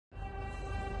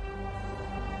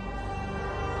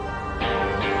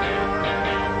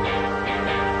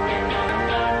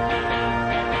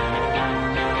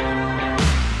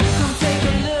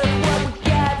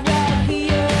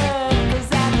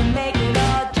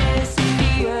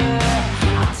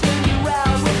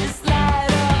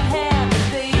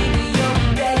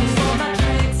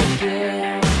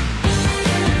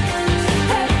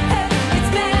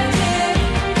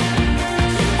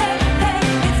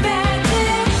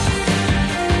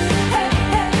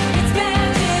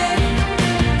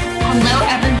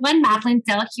everyone. Madeline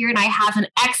Dell here, and I have an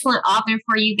excellent author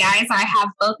for you guys. I have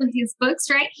both of his books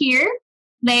right here.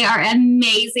 They are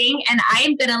amazing, and I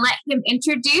am going to let him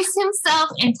introduce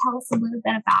himself and tell us a little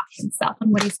bit about himself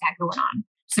and what he's got going on.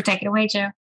 So take it away, Joe.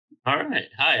 All right.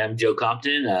 Hi, I'm Joe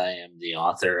Compton. I am the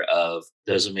author of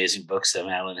those amazing books that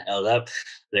Madeline held up.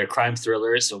 They're crime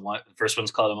thrillers. So the first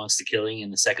one's called Amongst the Killing,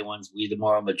 and the second one's We the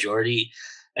Moral Majority.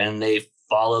 And they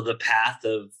follow the path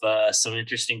of some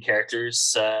interesting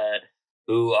characters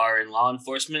who are in law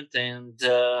enforcement, and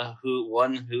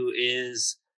who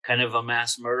is kind of a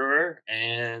mass murderer,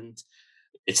 and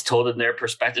it's told in their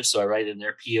perspective. So I write in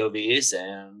their POVs,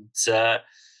 and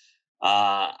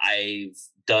I've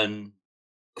done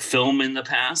film in the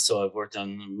past, so I've worked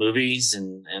on movies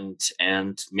and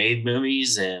made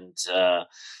movies, and I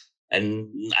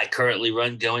currently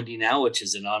run GoIndieNow, which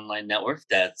is an online network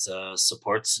that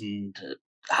supports and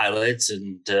highlights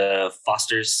and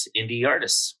fosters indie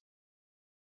artists.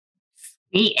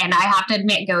 And I have to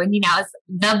admit, GoIndieNow is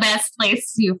the best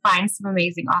place to find some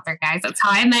amazing author guys. That's how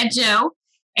I met Joe,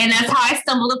 and that's how I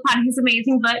stumbled upon his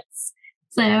amazing books.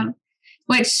 So,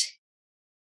 which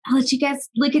I'll let you guys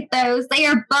look at those. They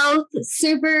are both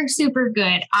super, super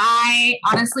good. I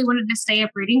honestly wanted to stay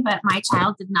up reading, but my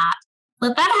child did not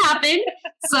let that happen.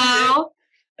 So,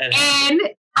 and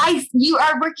you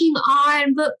are working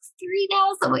on book 3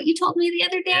 now. Is that what you told me the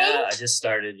other day? Yeah, I just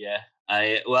started. Yeah,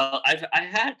 I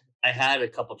had a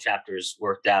couple chapters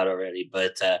worked out already,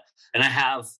 but and I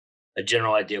have a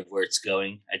general idea of where it's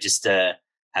going. I just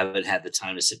haven't had the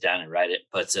time to sit down and write it.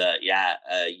 But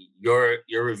your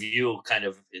review kind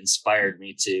of inspired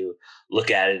me to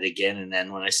look at it again. And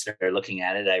then when I started looking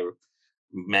at it, I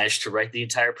managed to write the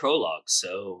entire prologue.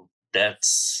 So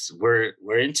we're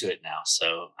into it now.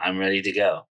 So I'm ready to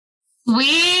go.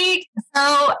 Sweet.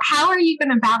 So how are you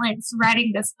going to balance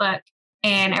writing this book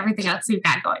and everything else you've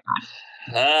got going on?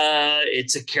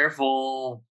 It's a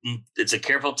careful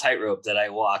tightrope that I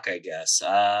walk, I guess.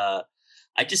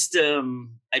 I just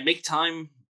I make time,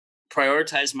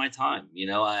 prioritize my time.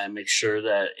 I make sure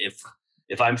that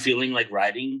if I'm feeling like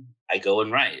writing, I go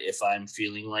and write. If I'm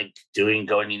feeling like doing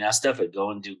GoIndieNow stuff, I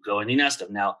go and do GoIndieNow stuff.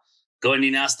 Now,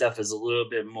 GoIndieNow stuff is a little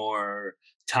bit more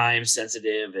time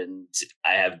sensitive, and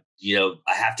I have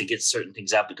to get certain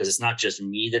things out because it's not just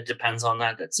me that depends on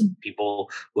that. That's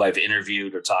people who I've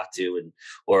interviewed or talked to,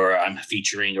 or I'm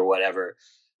featuring or whatever,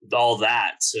 all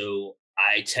that. So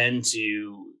I tend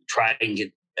to try and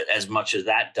get as much of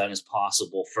that done as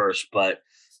possible first, but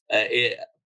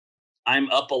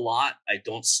I'm up a lot. I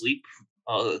don't sleep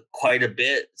quite a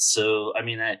bit. So, I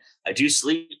mean, I do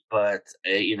sleep, but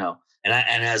and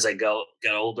as I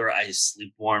get older, I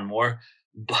sleep more and more,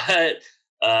 but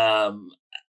I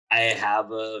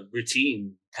have a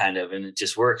routine kind of, and it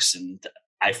just works, and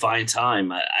I find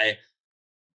time.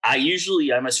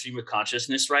 I'm a stream of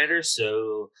consciousness writer.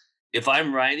 So if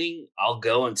I'm writing, I'll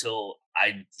go until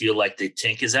I feel like the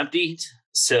tank is emptied.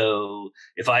 So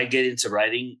if I get into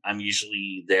writing, I'm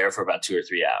usually there for about 2 or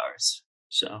 3 hours.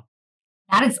 So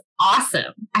that is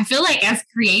awesome. I feel like as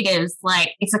creatives,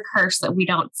 like it's a curse that we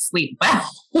don't sleep well.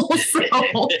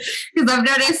 Because I've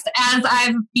noticed as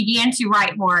I've began to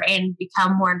write more and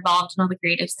become more involved in all the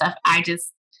creative stuff,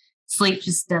 sleep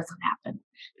just doesn't happen.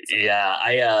 Yeah,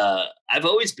 I've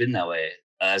always been that way.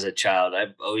 As a child,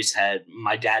 I've always had,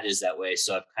 my dad is that way.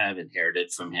 So I've kind of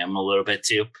inherited from him a little bit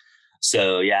too.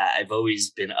 So yeah, I've always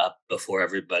been up before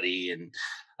everybody. And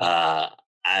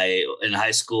in high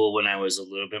school, when I was a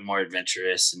little bit more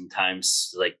adventurous, and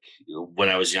times like when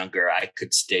I was younger, I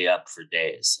could stay up for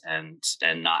days and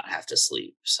not have to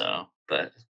sleep. So,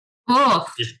 but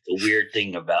just a weird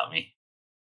thing about me.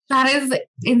 That is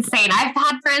insane. I've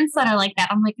had friends that are like that.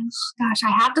 I'm like, oh gosh, I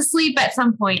have to sleep at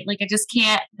some point. Like I just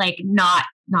can't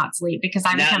not sleep because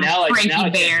I'm kind of a cranky bear. I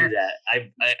can't do that.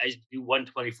 I do 1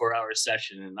 24-hour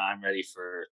session and I'm ready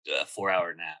for a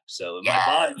 4-hour nap. So my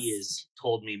body has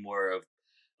told me more of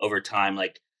over time.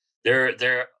 Like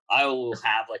I will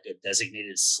have like a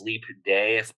designated sleep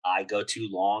day. If I go too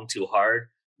long, too hard,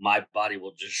 my body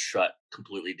will just shut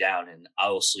completely down and I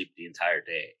will sleep the entire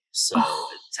day. So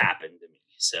it's happened to me.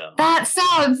 So that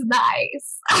sounds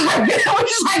nice. I wish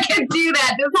I could do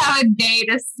that. Just have a day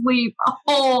to sleep.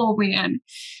 Oh man.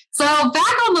 So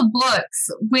back on the books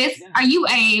are you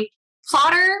a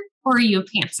plotter or are you a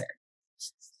pantser?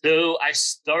 So I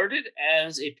started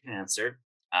as a pantser.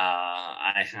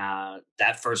 I had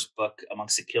that first book,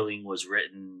 Amongst the Killing, was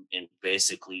written in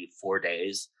basically 4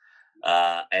 days.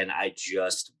 And I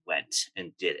just went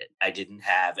and did it. I didn't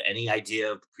have any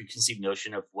idea of preconceived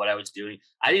notion of what I was doing.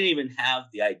 I didn't even have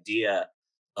the idea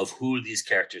of who these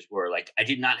characters were. Like I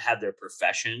did not have their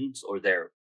professions or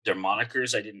their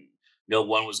monikers. I didn't know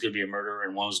one was going to be a murderer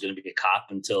and one was going to be a cop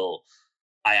until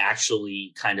I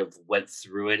actually kind of went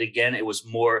through it again. It was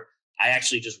more, I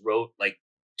actually just wrote like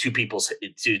two people's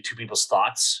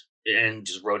thoughts and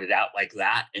just wrote it out like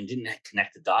that and didn't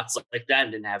connect the dots like that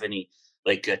and didn't have any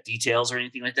like details or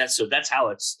anything like that. So that's how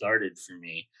it started for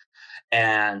me.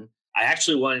 And I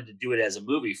actually wanted to do it as a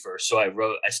movie first. So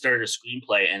I started a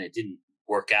screenplay and it didn't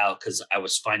work out because I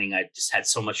was finding I just had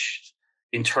so much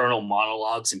internal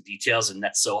monologues and details, and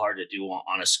that's so hard to do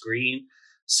on a screen.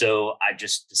 So I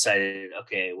just decided,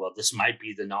 okay, well, this might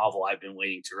be the novel I've been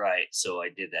waiting to write. So I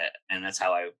did that, and that's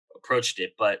how I approached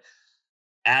it. But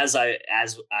as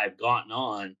I've gotten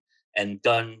on and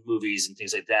done movies and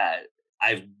things like that,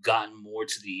 I've gotten more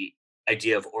to the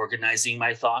idea of organizing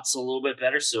my thoughts a little bit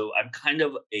better. So I'm kind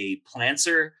of a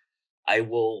planter. I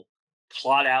will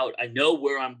plot out. I know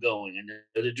where I'm going. I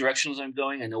know the directions I'm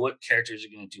going. I know what characters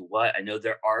are going to do what. I know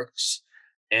their arcs,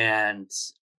 and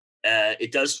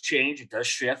it does change. It does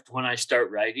shift when I start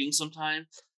writing sometimes.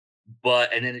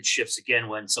 And then it shifts again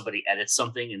when somebody edits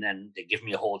something and then they give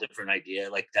me a whole different idea.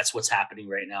 Like that's what's happening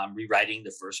right now. I'm rewriting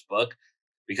the first book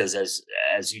because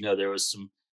as you know, there was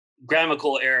some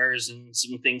grammatical errors and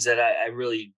some things that I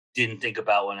really didn't think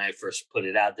about when I first put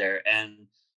it out there.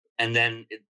 And then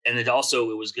it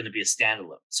also, it was going to be a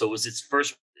standalone. So it was its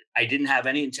first, I didn't have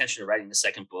any intention of writing the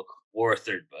second book or a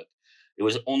third book. It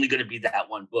was only going to be that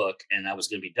one book and I was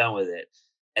going to be done with it.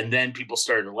 And then people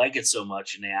started to like it so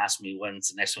much and they asked me when's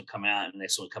the next one come out and the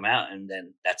next one come out. And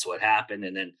then that's what happened.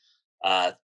 And then,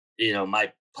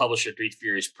 my publisher, Three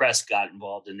Furious Press, got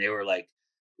involved and they were like,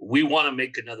 we want to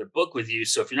make another book with you.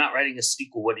 So if you're not writing a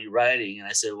sequel, what are you writing? And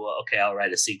I said, well, okay, I'll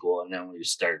write a sequel. And then we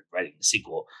started writing the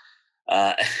sequel.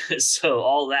 So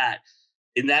all that,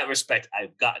 in that respect,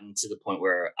 I've gotten to the point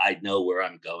where I know where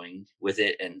I'm going with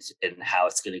it and how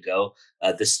it's going to go.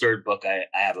 This third book, I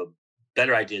have a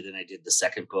better idea than I did the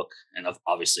second book and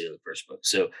obviously the first book.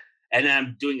 So, and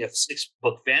I'm doing a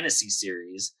 6-book fantasy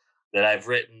series that I've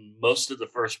written most of the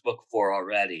first book for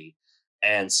already.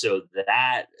 And so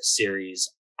that series,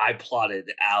 I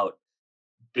plotted out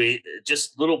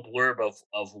just little blurb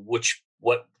of what's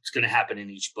going to happen in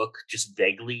each book, just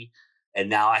vaguely. And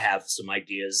now I have some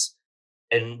ideas.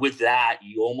 And with that,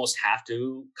 you almost have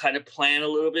to kind of plan a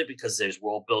little bit because there's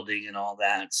world building and all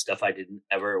that stuff I didn't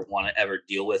ever want to ever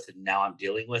deal with. And now I'm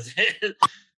dealing with it.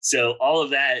 So all of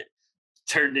that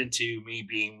turned into me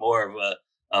being more of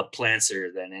a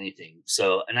planter than anything.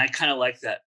 So, and I kind of like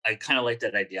that. I kind of like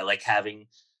that idea. I like having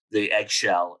the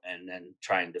eggshell and then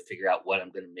trying to figure out what I'm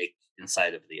going to make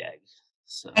inside of the egg.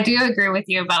 So I do agree with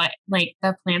you about it, like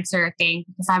the planter thing,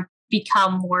 because I've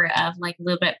become more of like a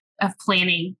little bit of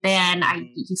planning than I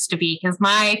used to be. Because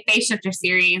my Face Shifter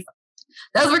series,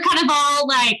 those were kind of all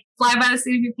like fly by the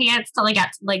seat of your pants till I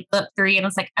got to like book 3. And I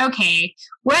was like, okay,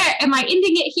 where am I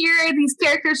ending it here? These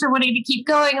characters are wanting to keep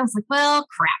going. I was like, well,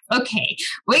 crap. Okay,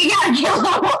 we got to get a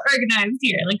little more organized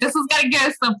here. Like this has got to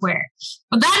go somewhere.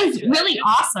 But that is really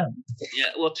awesome. Yeah.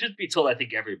 Well, truth be told, I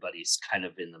think everybody's kind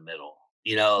of in the middle,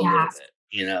 a little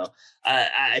bit,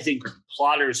 I think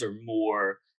plotters are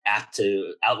more apt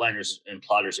to outliners and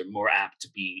plotters are more apt to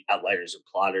be outliners and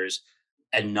plotters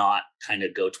and not kind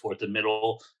of go toward the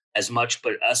middle as much.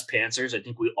 But us pantsers, I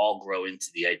think we all grow into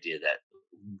the idea that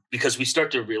because we start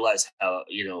to realize how,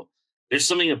 there's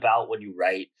something about when you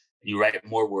write and you write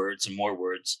more words and more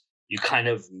words, you kind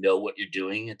of know what you're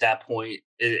doing at that point.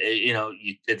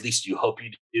 At least you hope you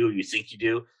do, you think you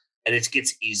do. And it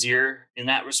gets easier in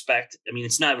that respect. I mean,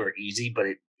 it's never easy, but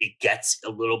it gets a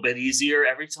little bit easier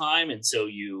every time. And so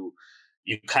you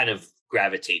kind of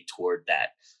gravitate toward that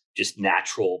just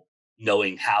natural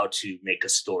knowing how to make a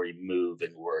story move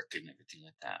and work and everything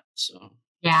like that. So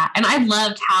yeah. And I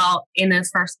loved how in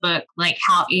this first book, like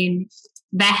how in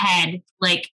the head,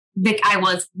 like I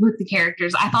was with the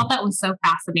characters. I thought that was so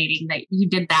fascinating that you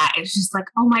did that. It's just like,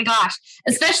 oh my gosh,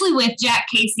 especially with Jack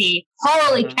Casey.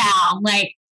 Holy cow.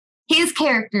 Like his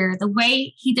character, the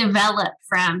way he developed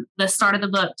from the start of the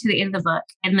book to the end of the book.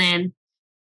 And then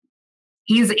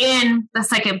he's in the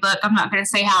second book. I'm not going to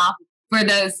say how. For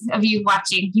those of you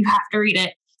watching, you have to read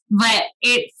it. But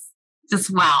it's just,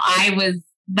 wow. I was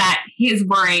his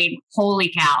brain,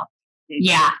 holy cow.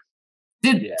 Yeah.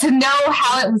 To know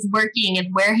how it was working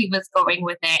and where he was going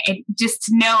with it. And just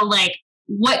to know, like,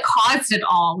 what caused it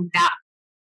all. That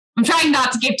I'm trying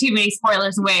not to give too many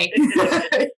spoilers away.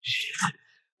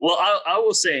 Well, I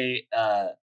will say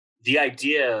the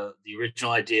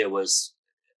original idea was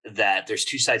that there's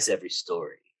two sides to every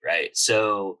story, right?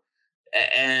 So,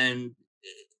 and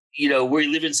we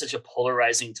live in such a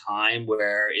polarizing time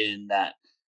where in that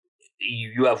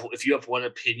if you have one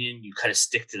opinion, you kind of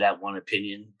stick to that one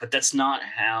opinion, but that's not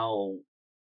how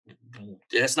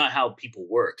people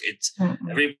work. It's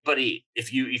everybody.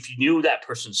 If you knew that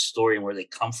person's story and where they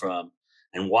come from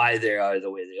and why they are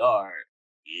the way they are,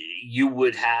 you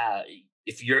would have,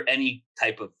 if you're any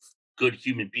type of good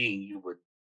human being, you would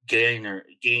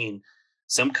gain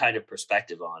some kind of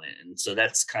perspective on it. And so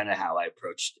that's kind of how I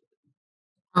approached it.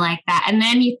 I like that. And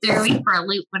then you threw me for a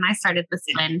loop when I started this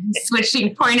one,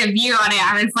 switching point of view on it.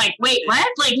 I was like, wait, what?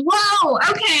 Like, whoa,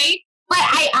 okay. But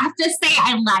I have to say,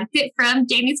 I liked it from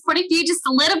Jamie's point of view just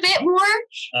a little bit more.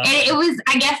 And it was,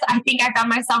 I think I found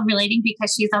myself relating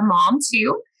because she's a mom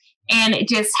too. And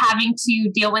just having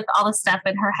to deal with all the stuff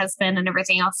with her husband and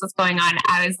everything else that's going on.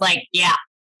 I was like, yeah,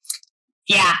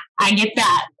 I get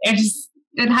that. I just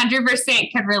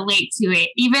 100% could relate to it.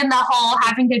 Even the whole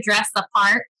having to dress the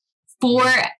part for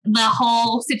the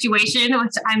whole situation,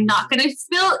 which I'm not going to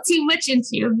spill too much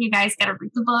into. You guys got to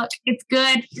read the book. It's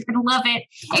good. You're going to love it.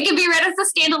 It can be read as a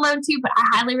standalone too, but I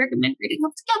highly recommend reading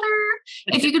them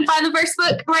together if you can find the first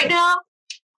book right now.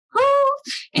 Woo.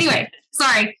 Anyway,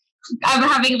 sorry. I'm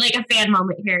having like a fan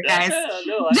moment here, guys. Just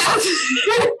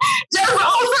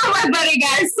also my buddy,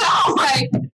 guys. So like,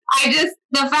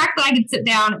 the fact that I could sit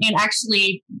down and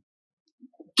actually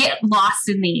get lost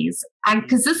in these,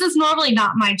 because this is normally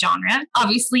not my genre.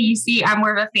 Obviously, you see, I'm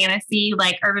more of a fantasy,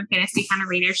 like urban fantasy kind of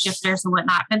reader, shifters and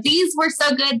whatnot. But these were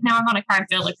so good. Now I'm on a crime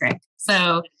thriller kick.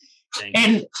 So,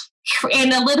 and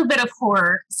a little bit of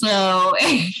horror. So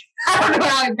I don't know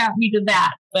how it got me to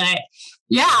that, but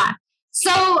yeah.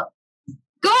 So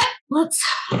go ahead.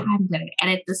 I'm going to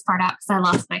edit this part out because I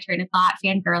lost my train of thought,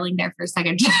 fangirling there for a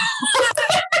second.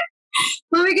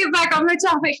 Let me get back on the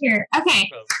topic here. Okay.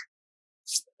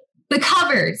 The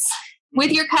covers.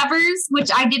 With your covers, which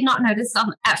I did not notice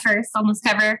at first on this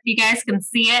cover. If you guys can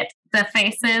see it, the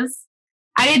faces.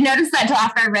 I didn't notice that until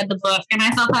after I read the book, and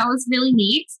I thought that was really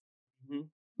neat.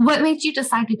 Mm-hmm. What made you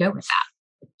decide to go with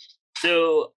that?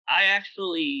 So I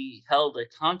actually held a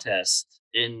contest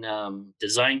in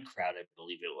Design Crowd, I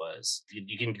believe it was.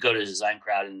 You can go to Design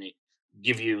Crowd and they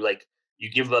give you you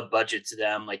give a budget to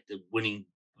them, like the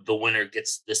winner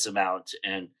gets this amount,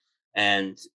 and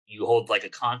you hold like a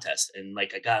contest, and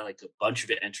like I got like a bunch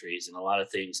of entries and a lot of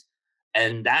things,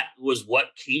 and that was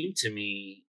what came to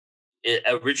me. It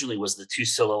originally was the two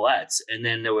silhouettes, and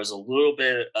then there was a little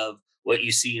bit of what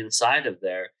you see inside of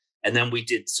there, and then we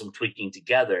did some tweaking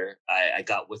together. I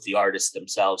got with the artists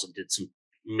themselves and did some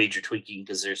major tweaking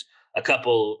because there's a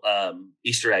couple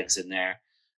Easter eggs in there,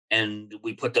 and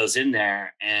we put those in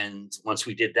there. And once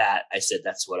we did that, I said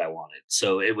that's what I wanted.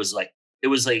 So it was like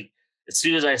as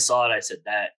soon as I saw it, I said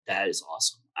that is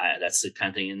awesome. That's the kind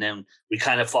of thing. And then we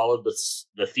kind of followed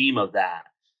the theme of that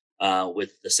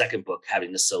with the second book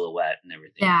having the silhouette and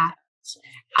everything. Yeah, like so.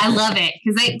 I love it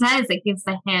because it does. It gives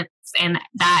the hints, and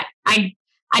that I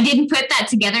didn't put that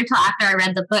together till after I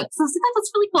read the book. So I was like,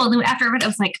 that's really cool. And then after I read it, I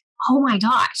was like, oh my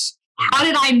gosh, how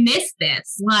did I miss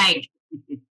this? Like,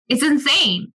 it's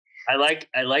insane. I like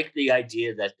the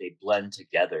idea that they blend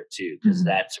together too, because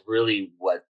that's really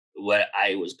what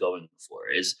I was going for.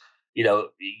 Is your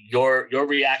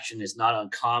reaction is not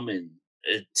uncommon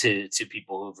to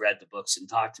people who've read the books and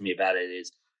talked to me about it.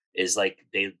 Is like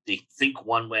they think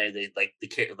one way, they like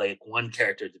one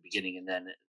character at the beginning, and then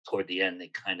toward the end they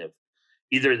kind of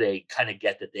either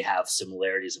get that they have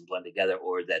similarities and blend together,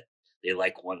 or that they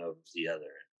like one over the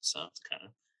other. So it's kind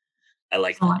of, I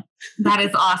like that. That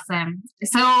is awesome.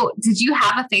 So did you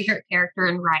have a favorite character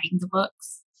in writing the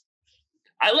books?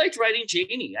 I liked writing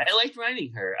Janie. I liked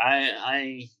writing her.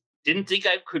 I didn't think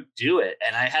I could do it,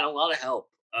 and I had a lot of help.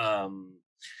 I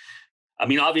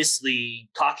mean, obviously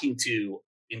talking to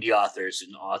indie authors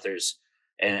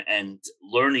and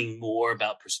learning more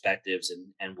about perspectives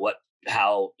and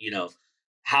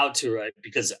how to write,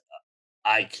 because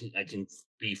I can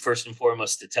be first and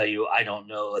foremost to tell you I don't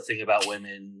know a thing about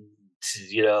women,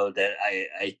 that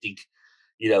I think,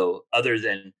 other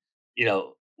than,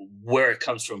 where it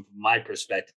comes from my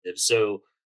perspective. So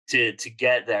to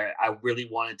get there, I really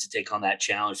wanted to take on that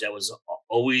challenge. That was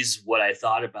always what I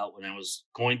thought about when I was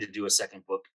going to do a second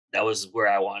book. That was where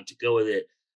I wanted to go with it.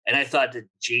 And I thought that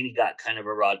Janie got kind of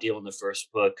a raw deal in the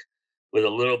first book with a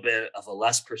little bit of a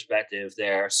less perspective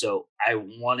there. So I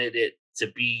wanted it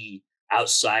to be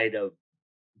outside of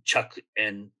Chuck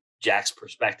and Jack's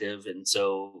perspective. And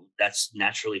so that's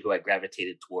naturally who I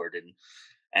gravitated toward.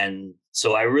 And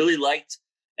so I really liked,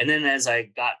 and then as I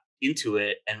got into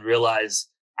it and realized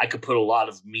I could put a lot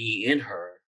of me in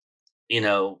her,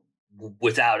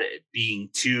 without it being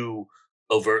too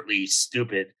overtly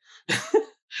stupid.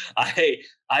 I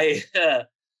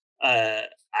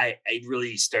I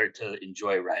really started to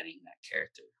enjoy writing that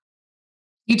character.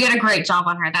 You did a great job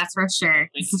on her, that's for sure.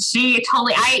 She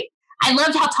totally, I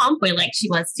loved how tomboy like she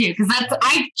was too, because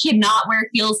I cannot wear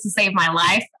heels to save my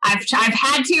life. I've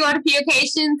had to on a few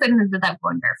occasions and ended up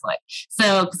going barefoot.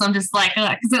 So, because I'm just like,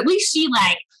 because at least she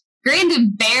like grinned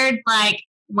and bared like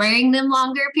wearing them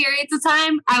longer periods of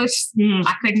time. I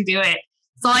couldn't do it.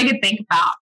 That's all I could think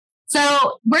about.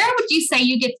 So, where would you say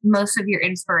you get most of your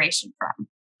inspiration from?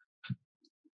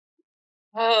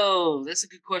 Oh, that's a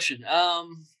good question.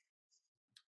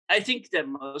 I think that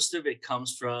most of it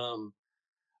comes from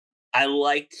I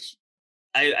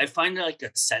find like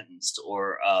a sentence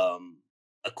or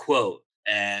a quote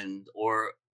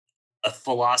or a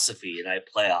philosophy, and I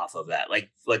play off of that.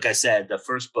 Like I said, the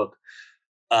first book,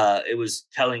 it was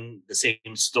telling the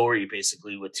same story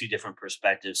basically with two different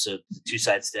perspectives. So the two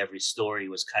sides to every story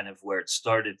was kind of where it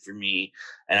started for me,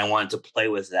 and I wanted to play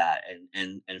with that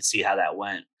and see how that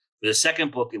went. For the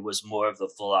second book, it was more of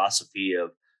the philosophy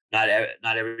of not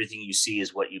everything you see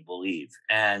is what you believe,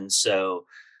 and so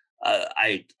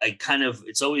I kind of,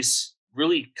 it's always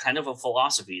really kind of a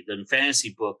philosophy. The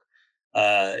fantasy book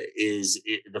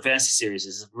the fantasy series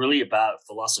is really about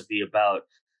philosophy about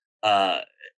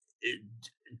it,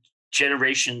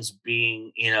 generations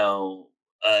being,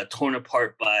 torn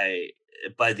apart by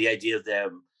the idea of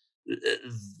them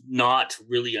not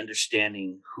really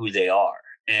understanding who they are.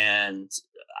 And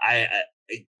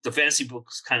the fantasy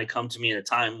books kind of come to me at a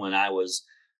time when I was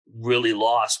really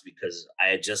lost because I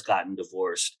had just gotten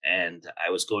divorced, and I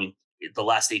was the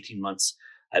last 18 months,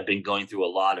 I've been going through a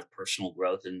lot of personal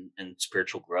growth and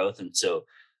spiritual growth. And so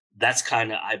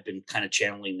I've been kind of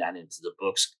channeling that into the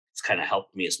books. It's kind of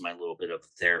helped me as my little bit of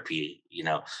therapy.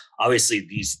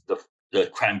 Obviously the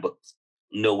crime books,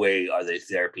 no way are they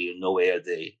therapy, and no way are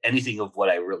they anything of what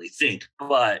I really think.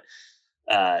 But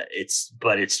it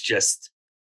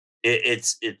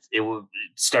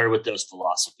started with those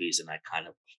philosophies, and I kind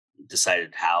of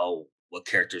decided what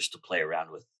characters to play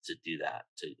around with to do that,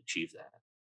 to achieve that.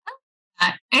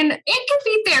 And it can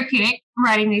be therapeutic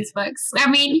writing these books. I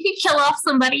mean, you can kill off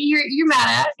somebody you're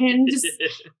mad at and just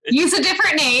use a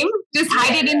different name, just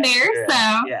hide it in there.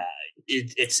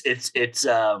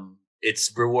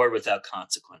 It's reward without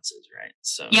consequences, right?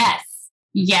 So yes,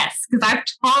 because I've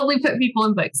totally put people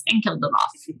in books and killed them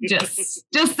off.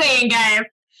 Just saying, guys.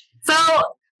 So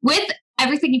with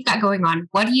everything you've got going on,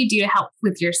 what do you do to help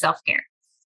with your self-care?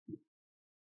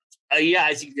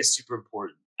 I think that's super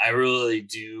important. I really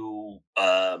do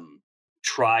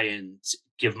try and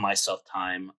give myself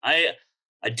time. I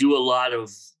do a lot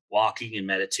of walking and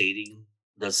meditating.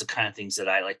 Those are the kind of things that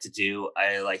I like to do.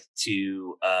 I like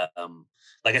to,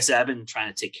 like I said, I've been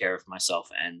trying to take care of myself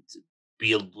and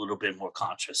be a little bit more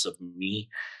conscious of me.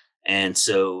 And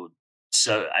so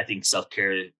I think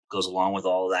self-care goes along with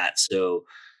all of that. So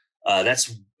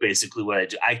that's basically what I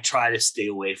do. I try to stay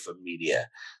away from media.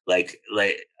 Like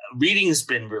reading has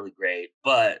been really great,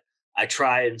 but I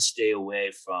try and stay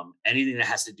away from anything that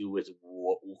has to do with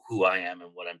who I am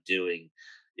and what I'm doing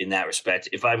in that respect.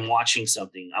 If I'm watching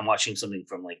something, I'm watching something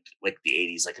from like the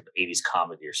 80s, like an 80s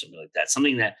comedy or something like that.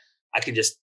 Something that I can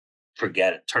just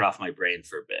forget it, turn off my brain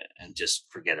for a bit and just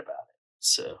forget about it.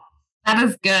 So that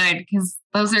is good, because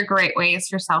those are great ways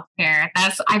for self-care.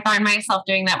 I find myself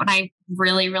doing that when I'm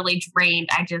really, really drained.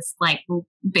 I just like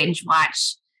binge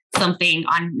watch something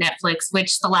on Netflix,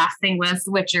 which the last thing was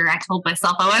The Witcher. I told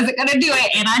myself I wasn't going to do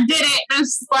it, and I did it. I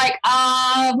was just like,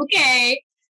 okay.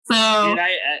 So and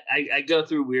I go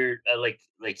through weird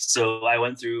so I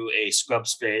went through a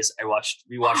Scrubs phase. I rewatched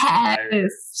the entire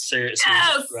series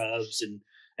of Scrubs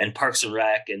and Parks and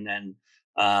Rec, and then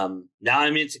now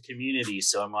I'm into Community,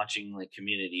 so I'm watching like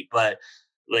Community. But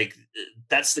like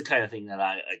that's the kind of thing that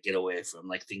I get away from,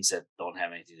 like things that don't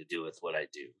have anything to do with what I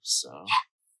do. So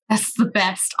that's the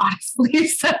best, honestly.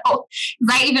 So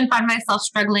I even find myself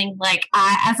struggling. Like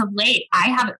as of late, I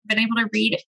haven't been able to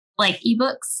read like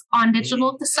ebooks on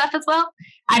digital stuff as well,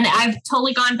 and I've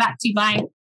totally gone back to buying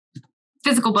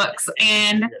physical books.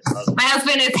 And my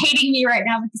husband is hating me right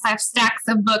now because I have stacks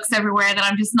of books everywhere that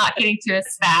I'm just not getting to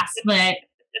as fast. But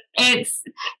it's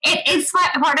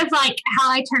part of like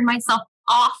how I turn myself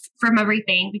off from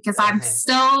everything, because I'm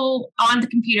so on the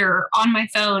computer, on my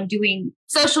phone, doing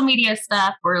social media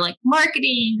stuff or like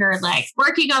marketing or like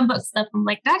working on book stuff. I'm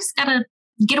like, I just gotta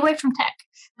get away from tech.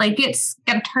 Like, it's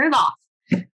gotta turn it off.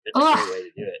 It's a great way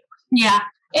to do it. Yeah,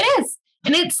 it is.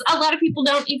 And it's a lot of people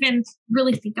don't even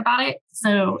really think about it.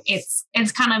 So it's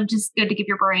kind of just good to give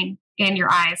your brain and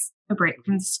your eyes a break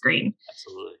from the screen.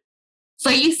 Absolutely. So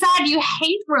you said you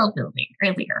hate world building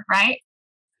earlier, right?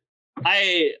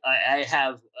 I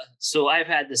have so I've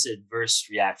had this adverse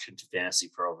reaction to fantasy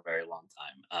for a very long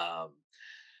time,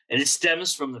 and it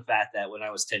stems from the fact that when I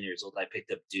was 10 years old, I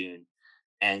picked up Dune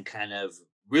and kind of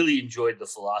really enjoyed the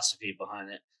philosophy behind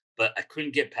it. But I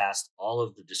couldn't get past all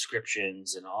of the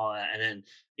descriptions and all that. And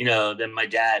then, then my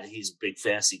dad, he's a big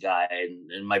fantasy guy,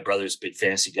 and my brother's a big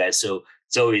fantasy guy. So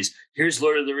it's always, here's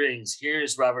Lord of the Rings,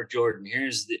 here's Robert Jordan,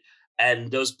 and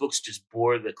those books just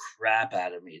bore the crap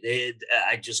out of me.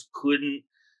 I just couldn't.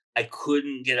 I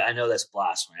couldn't get it. I know that's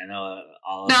blasphemy. I know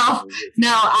No,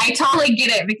 I totally get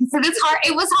it because it is hard.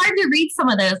 It was hard to read some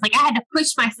of those. Like I had to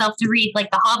push myself to read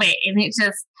like The Hobbit, and it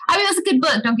just, I mean, it was a good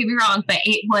book. Don't get me wrong, but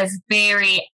it was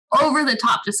very over the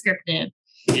top descriptive.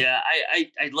 Yeah,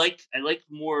 I like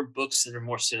more books that are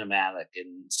more cinematic,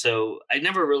 and so I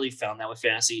never really found that with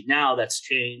fantasy. Now that's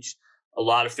changed. A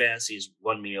lot of fantasies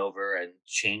won me over and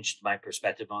changed my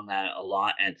perspective on that a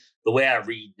lot, and the way I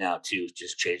read now too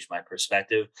just changed my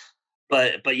perspective.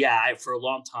 But yeah, for a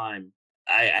long time,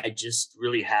 I just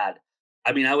really had.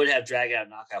 I mean, I would have drag out,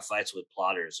 knockout fights with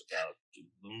plotters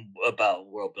about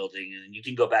world building, and you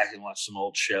can go back and watch some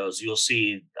old shows. You'll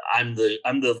see I'm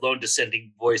the lone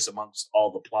dissenting voice amongst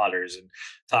all the plotters and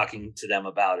talking to them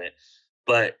about it.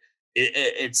 But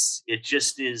it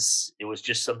was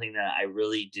just something that I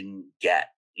really didn't get,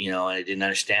 I didn't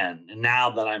understand. And now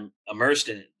that I'm immersed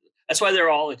in it, that's why they're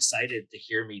all excited to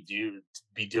hear me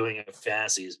be doing a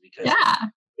fantasies, because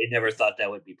they never thought that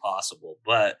would be possible.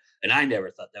 And I never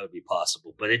thought that would be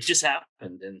possible, but it just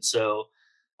happened. And so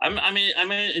I'm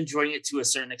enjoying it to a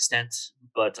certain extent,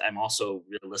 but I'm also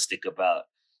realistic about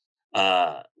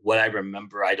what I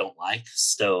remember I don't like.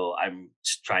 So I'm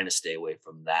trying to stay away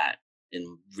from that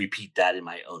and repeat that in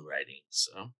my own writing.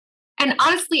 So, and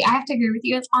honestly, I have to agree with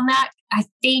you on that. I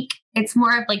think it's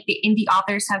more of like the indie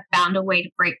authors have found a way to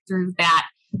break through that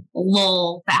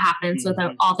lull that happens with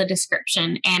all the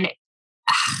description. And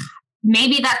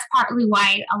maybe that's partly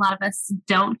why a lot of us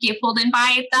don't get pulled in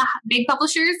by the big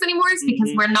publishers anymore, is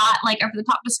because we're not like over the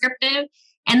top descriptive.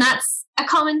 And that's a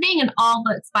common thing in all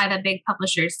books by the big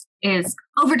publishers is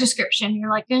over description. You're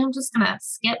like, I'm just going to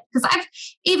skip. Because I've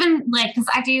even because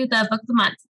I do the book of the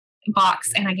month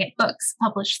box and I get books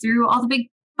published through all the big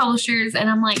publishers. And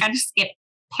I'm like, I just skip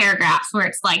paragraphs where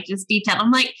it's like just detailed.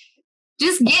 I'm like,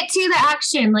 just get to the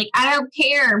action. Like, I don't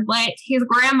care what his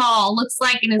grandma looks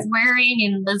like and is wearing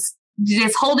and is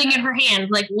just holding in her hand.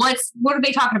 Like, what are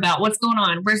they talking about? What's going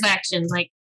on? Where's the action? Like,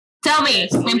 tell me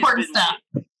the important stuff.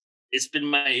 It's been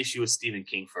my issue with Stephen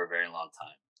King for a very long time.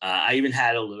 I even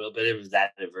had a little bit of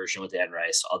that aversion with Anne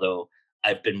Rice, although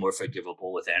I've been more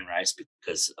forgivable with Anne Rice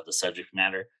because of the subject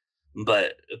matter.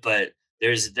 But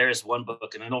there's one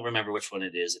book, and I don't remember which one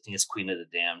it is. I think it's Queen of the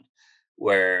Damned,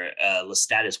 where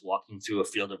Lestat is walking through a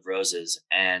field of roses,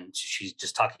 and she's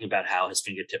just talking about how his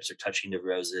fingertips are touching the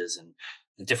roses and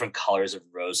the different colors of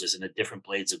roses and the different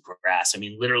blades of grass. I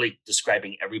mean, literally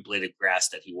describing every blade of grass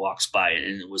that he walks by.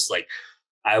 And it was like,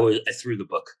 I threw the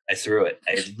book. I threw it.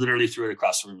 I literally threw it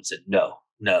across the room and said, no,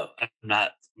 I'm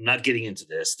not getting into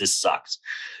this. This sucks,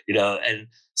 And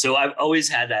so I've always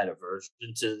had that aversion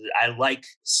I like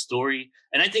story.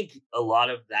 And I think a lot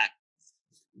of that,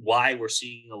 why we're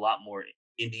seeing a lot more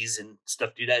indies and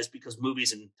stuff do that, is because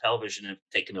movies and television have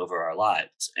taken over our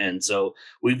lives. And so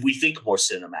we think more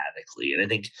cinematically. And I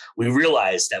think we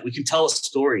realize that we can tell a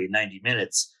story in 90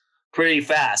 minutes pretty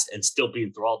fast and still be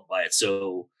enthralled by it.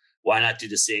 So why not do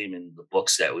the same in the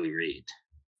books that we read?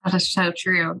 That is so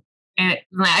true. And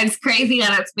it's crazy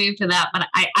that it's moved to that, but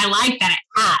I like that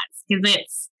it has,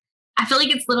 because I feel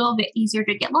like it's a little bit easier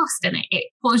to get lost in it.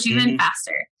 It pulls you in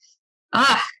faster.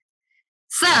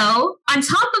 So on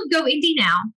top of Go Indie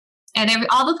Now and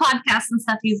all the podcasts and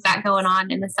stuff you've got going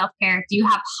on in the self-care, do you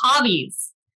have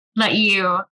hobbies that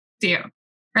you do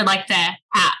or like to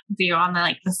do on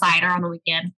the side or on the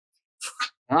weekend?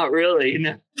 Not really.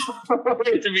 No.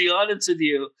 To be honest with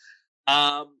you,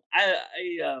 I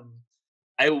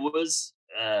was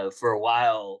for a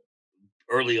while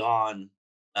early on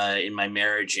in my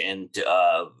marriage and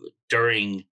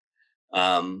during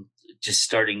just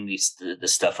starting the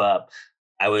stuff up,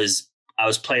 I was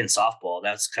playing softball.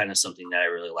 That's kind of something that I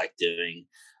really like doing.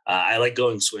 I like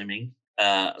going swimming.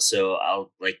 So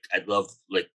I'd love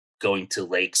going to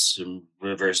lakes and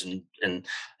rivers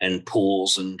and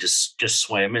pools and just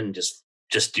swim and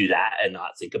just do that and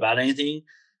not think about anything.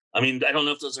 I mean, I don't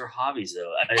know if those are hobbies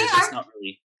though. It's not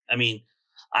really. I mean,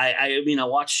 I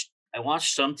watch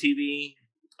some TV,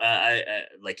 I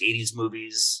like 80s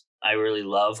movies. I really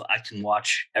love. I can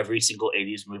watch every single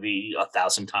 80s movie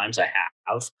 1,000 times. I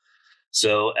have.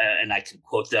 So, and I can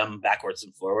quote them backwards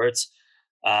and forwards.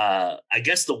 I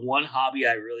guess the one hobby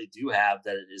I really do have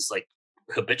that is like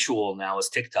habitual now is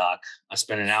TikTok. I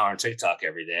spend an hour on TikTok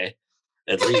every day,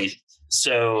 at least.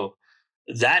 So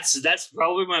that's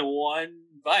probably my one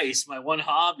vice, my one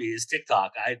hobby is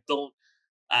TikTok.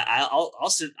 I'll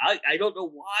sit. I don't know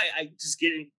why I just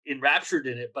get enraptured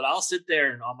in it, but I'll sit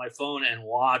there and on my phone and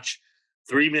watch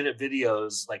 3-minute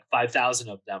videos, like 5,000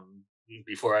 of them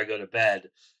before I go to bed.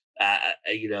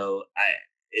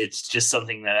 It's just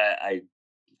something that I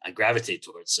gravitate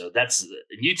towards. So that's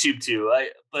YouTube too.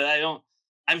 But I don't.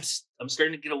 I'm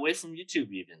starting to get away from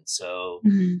YouTube even. So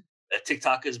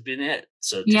TikTok has been it.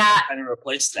 So TikTok kind of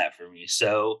replaced that for me.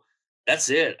 So that's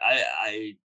it.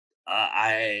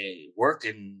 I work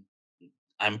and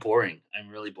I'm boring. I'm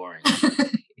really boring.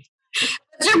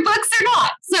 Your books are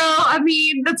not. So, I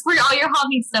mean, that's where all your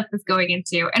hobby stuff is going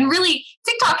into. And really,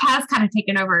 TikTok has kind of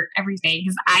taken over everything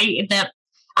because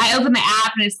I open the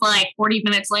app and it's like 40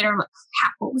 minutes later, I'm like,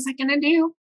 crap, what was I going to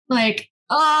do? Like,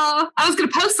 I was going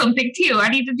to post something too. I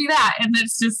need to do that. And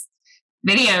it's just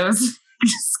videos.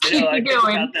 Just keep I going. think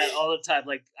about that all the time.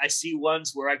 Like I see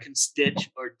ones where I can stitch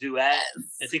or duet.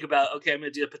 I think about, okay, I'm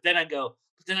going to do it. But then I go,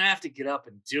 but then I have to get up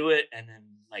and do it. And then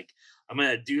like, I'm going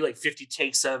to do like 50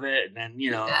 takes of it. And then,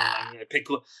 I'm going to pick.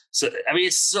 So, I mean,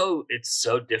 it's so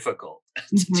difficult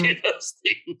to do those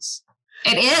things.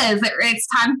 It is. It's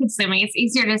time consuming. It's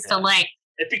easier just to like.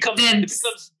 It becomes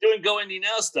doing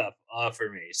GoIndieNow stuff for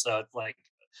me. So it's like,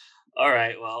 all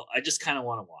right, well, I just kind of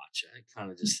want to watch. I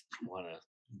kind of just want to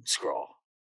scroll.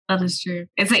 That is true.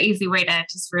 It's an easy way to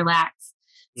just relax.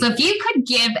 So if you could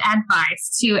give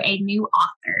advice to a new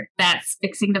author that's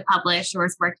fixing to publish or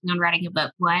is working on writing a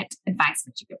book, what advice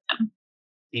would you give them?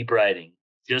 Keep writing.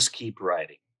 Just keep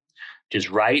writing. Just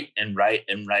write and write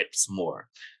and write some more.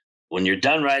 When you're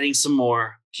done writing some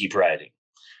more, keep writing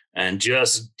and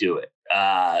just do it.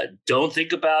 Don't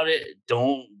think about it.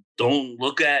 Don't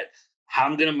look at how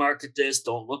I'm going to market this.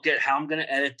 Don't look at how I'm going to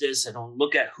edit this. I don't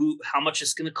look at how much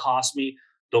it's going to cost me.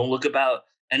 Don't look about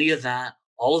any of that.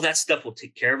 All of that stuff will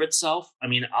take care of itself. I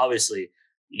mean, obviously,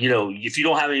 if you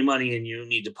don't have any money and you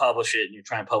need to publish it and you're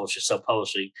trying to publish it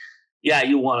self-publishing, yeah,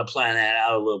 you want to plan that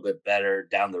out a little bit better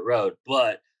down the road.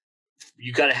 But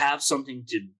you got to have something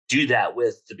to do that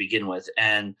with to begin with.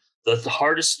 And the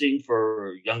hardest thing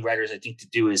for young writers, I think, to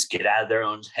do is get out of their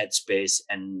own headspace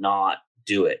and not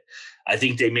do it. I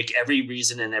think they make every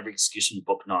reason and every excuse in the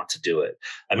book not to do it.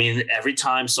 I mean, every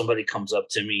time somebody comes up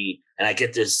to me, and I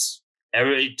get this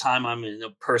every time I'm in a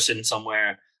person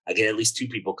somewhere, I get at least 2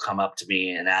 people come up to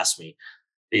me and ask me,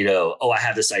 I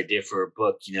have this idea for a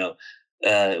book,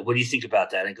 what do you think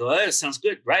about that? And I go, it sounds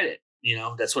good. Write it.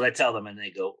 That's what I tell them. And they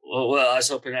go, well, I was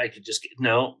hoping I could just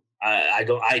no, I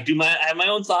don't. I have my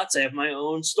own thoughts. I have my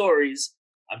own stories.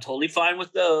 I'm totally fine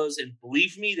with those. And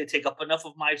believe me, they take up enough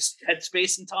of my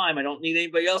headspace and time. I don't need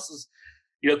anybody else's,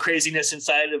 craziness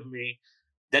inside of me.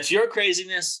 That's your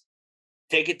craziness.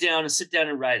 Take it down and sit down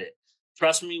and write it.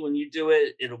 Trust me, when you do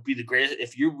it, it'll be the greatest.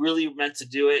 If you're really meant to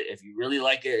do it, if you really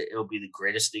like it, it'll be the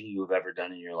greatest thing you have ever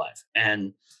done in your life.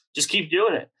 And just keep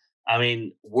doing it. I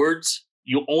mean, words,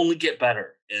 you only get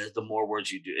better the more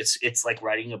words you do. It's like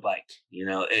riding a bike.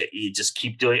 You just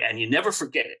keep doing it and you never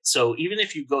forget it. So even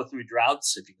if you go through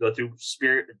droughts, if you go through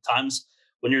times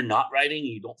when you're not writing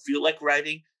and you don't feel like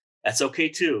writing, that's okay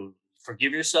too.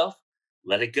 Forgive yourself,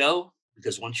 let it go,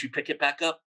 because once you pick it back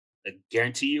up, I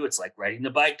guarantee you it's like riding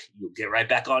the bike. You'll get right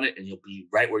back on it and you'll be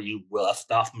right where you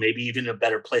left off, maybe even in a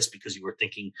better place because you were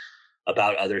thinking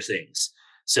about other things.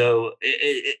 So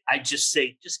I just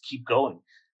say, just keep going.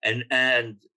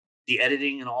 And the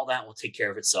editing and all that will take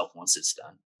care of itself once it's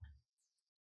done.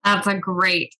 That's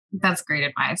great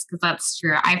advice, because that's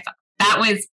true.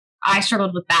 I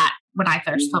struggled with that when I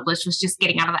first published, was just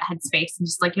getting out of that headspace and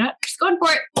just like, just going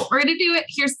for it. We're going to do it.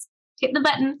 Here's hit the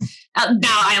button.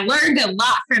 Now I learned a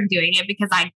lot from doing it because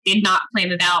I did not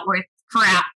plan it out worth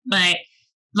crap, but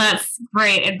that's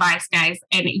great advice, guys.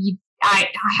 And I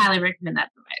highly recommend that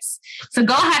advice. So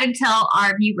go ahead and tell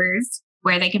our viewers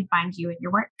where they can find you and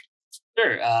your work.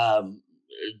 Sure.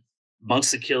 Monks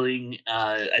the Killing.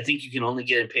 I think you can only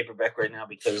get it in paperback right now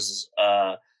because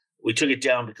we took it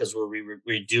down because we're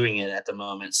redoing it at the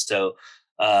moment. So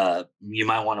you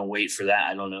might want to wait for that.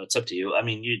 I don't know. It's up to you. I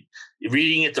mean,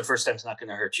 reading it the first time is not going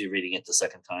to hurt you. Reading it the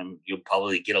second time, you'll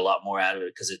probably get a lot more out of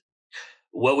it because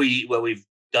what we've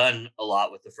done a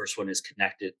lot with the first one is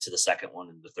connected to the second one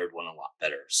and the third one a lot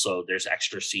better. So there's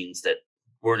extra scenes that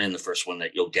weren't in the first one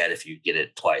that you'll get if you get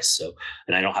it twice. So,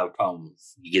 and I don't have a problem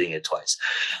getting it twice.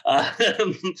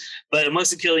 But Amongst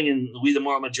the Killing and We the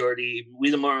Moral Majority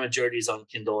is on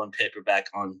Kindle and paperback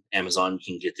on Amazon. You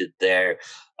can get it there.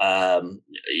 And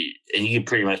you can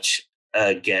pretty much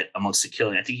get amongst the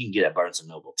killing. I think you can get at Barnes and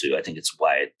Noble too. I think it's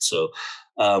wide. So,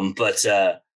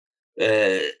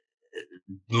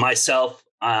 myself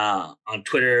on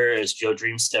Twitter is Joe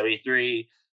Dreams 73.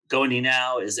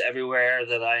 GoIndieNow is everywhere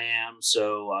that I am.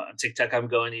 So on TikTok, I'm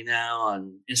GoIndieNow.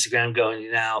 On Instagram,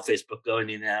 GoIndieNow. Facebook,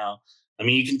 GoIndieNow. I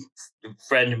mean, you can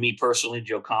friend me personally,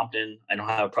 Joe Compton. I don't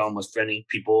have a problem with friending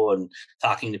people and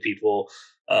talking to people.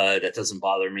 That doesn't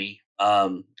bother me.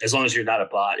 As long as you're not a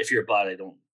bot. If you're a bot,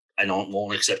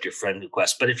 won't accept your friend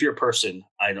request. But if you're a person,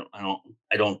 I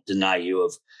don't deny you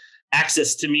of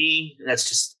access to me. That's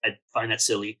just, I find that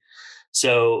silly.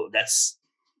 So that's,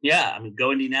 yeah. I mean,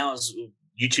 GoIndieNow is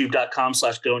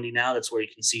youtube.com/GoIndieNow. That's where you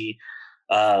can see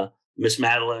Miss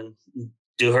Madeline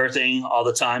do her thing all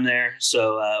the time there.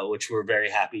 So, which we're very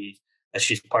happy that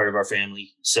she's part of our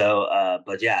family. So,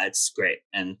 but yeah, it's great.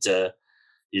 And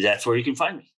that's where you can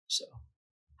find me. So.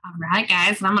 All right,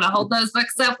 guys. And I'm going to hold those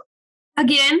books up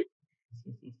again.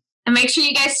 And make sure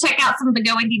you guys check out some of the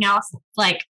GoIndieNow,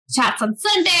 like chats on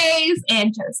Sundays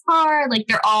and Joe's Bar. Like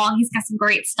he's got some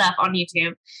great stuff on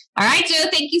YouTube. All right, Joe,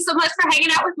 thank you so much for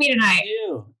hanging out with me tonight.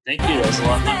 Thank you. That was a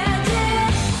lot of fun.